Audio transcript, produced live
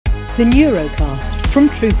The Neurocast from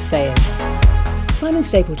Truth Sayers. Simon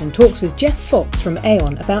Stapleton talks with Jeff Fox from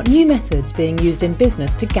Aon about new methods being used in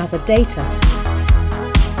business to gather data.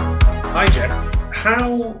 Hi Jeff,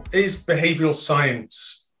 how is behavioural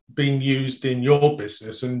science being used in your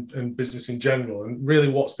business and business in general, and really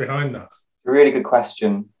what's behind that? It's a really good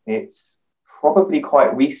question. It's probably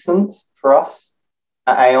quite recent for us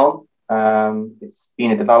at Aon. It's been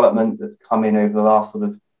a development that's come in over the last sort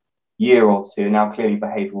of year or two. Now, clearly,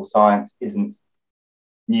 behavioural science isn't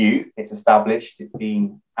new. It's established. It's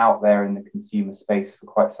been out there in the consumer space for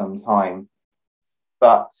quite some time.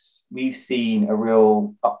 But we've seen a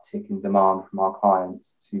real uptick in demand from our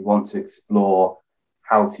clients to want to explore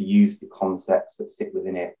how to use the concepts that sit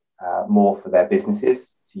within it more for their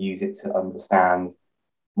businesses, to use it to understand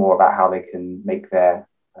more about how they can make their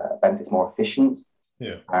benefits more efficient.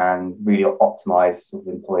 And really optimize sort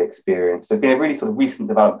of employee experience. So it's been a really sort of recent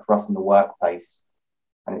development for us in the workplace,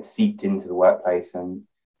 and it's seeped into the workplace, and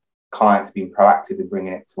clients have been proactive in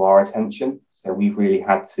bringing it to our attention. So we've really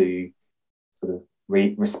had to sort of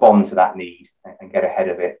respond to that need and get ahead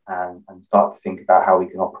of it and start to think about how we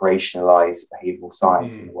can operationalize behavioral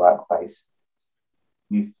science in the workplace.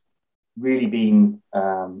 We've really been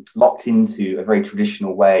locked into a very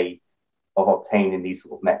traditional way of obtaining these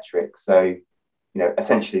sort of metrics. So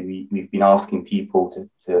essentially, we've been asking people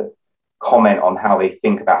to comment on how they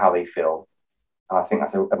think about how they feel. And I think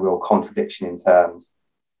that's a real contradiction in terms.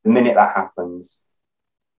 The minute that happens,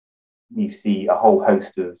 you see a whole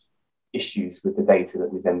host of issues with the data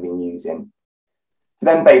that we've then been using to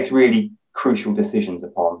then base really crucial decisions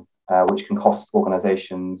upon, which can cost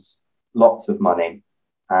organizations lots of money,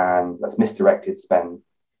 and that's misdirected spend.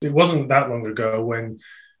 It wasn't that long ago when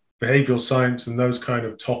behavioural science and those kind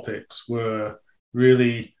of topics were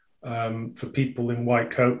really for people in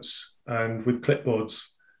white coats and with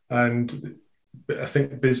clipboards. And I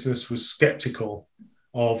think the business was sceptical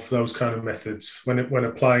of those kind of methods when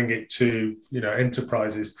applying it to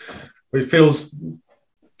enterprises. But it feels,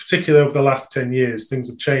 particularly over the last 10 years, things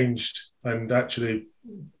have changed, and actually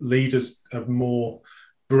leaders are more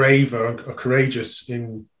braver or courageous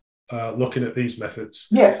in looking at these methods.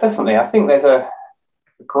 Yes, definitely. I think there's a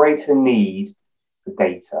greater need for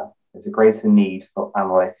data. There's a greater need for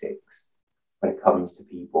analytics when it comes to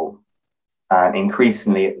people. And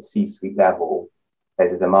increasingly at the C-suite level,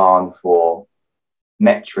 there's a demand for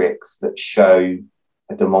metrics that show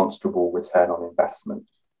a demonstrable return on investment.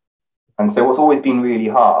 And so what's always been really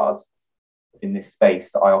hard in this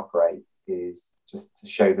space that I operate is just to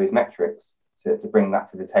show those metrics, to bring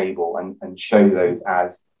that to the table and show those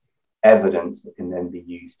as evidence that can then be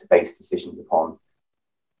used to base decisions upon.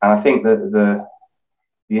 And I think that the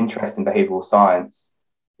interest in behavioural science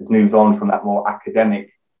has moved on from that more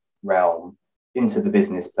academic realm into the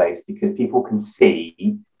business place, because people can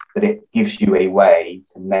see that it gives you a way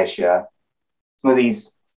to measure some of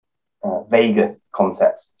these vaguer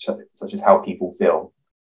concepts, such as how people feel,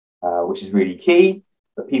 which is really key,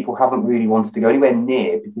 but people haven't really wanted to go anywhere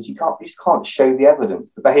near, because you just can't show the evidence.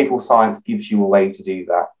 But behavioural science gives you a way to do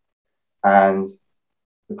that. And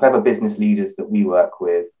the clever business leaders that we work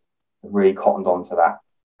with have really cottoned onto that.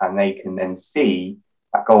 And they can then see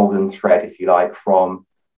that golden thread, if you like, from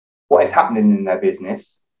what is happening in their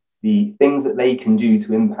business, the things that they can do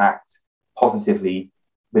to impact positively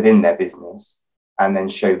within their business, and then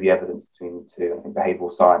show the evidence between the two. I think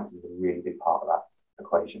behavioural science is a really big part of that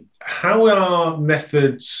equation. How are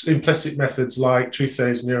methods, implicit methods like Truth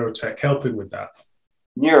Sayers Neurotech, helping with that?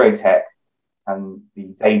 Neurotech and the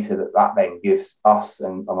data that then gives us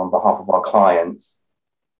and on behalf of our clients,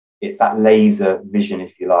 it's that laser vision,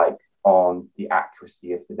 if you like, on the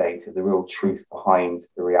accuracy of the data, the real truth behind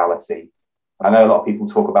the reality. I know a lot of people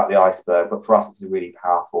talk about the iceberg, but for us, it's a really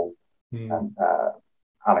powerful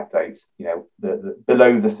anecdote. The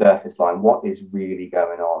below the surface line, what is really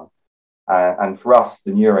going on? And for us,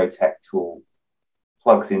 the Neurotech tool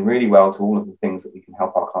plugs in really well to all of the things that we can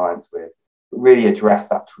help our clients with, but really address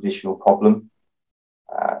that traditional problem,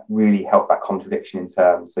 really help that contradiction in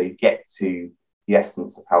terms, so you get to the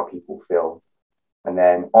essence of how people feel, and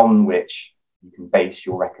then on which you can base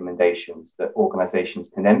your recommendations that organizations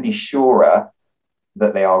can then be surer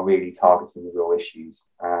that they are really targeting the real issues.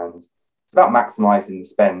 And it's about maximizing the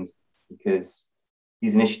spend, because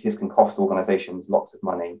these initiatives can cost organizations lots of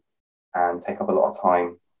money and take up a lot of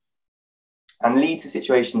time, and lead to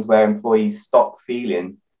situations where employees stop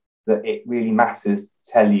feeling that it really matters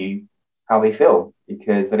to tell you how they feel,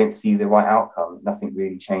 because they don't see the right outcome. Nothing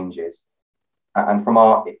really changes. And from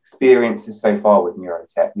our experiences so far with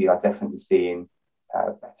Neurotech, we are definitely seeing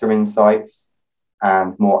better insights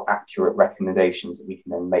and more accurate recommendations that we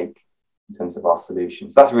can then make in terms of our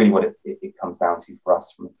solutions. So that's really what it comes down to for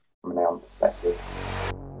us from an Aon perspective.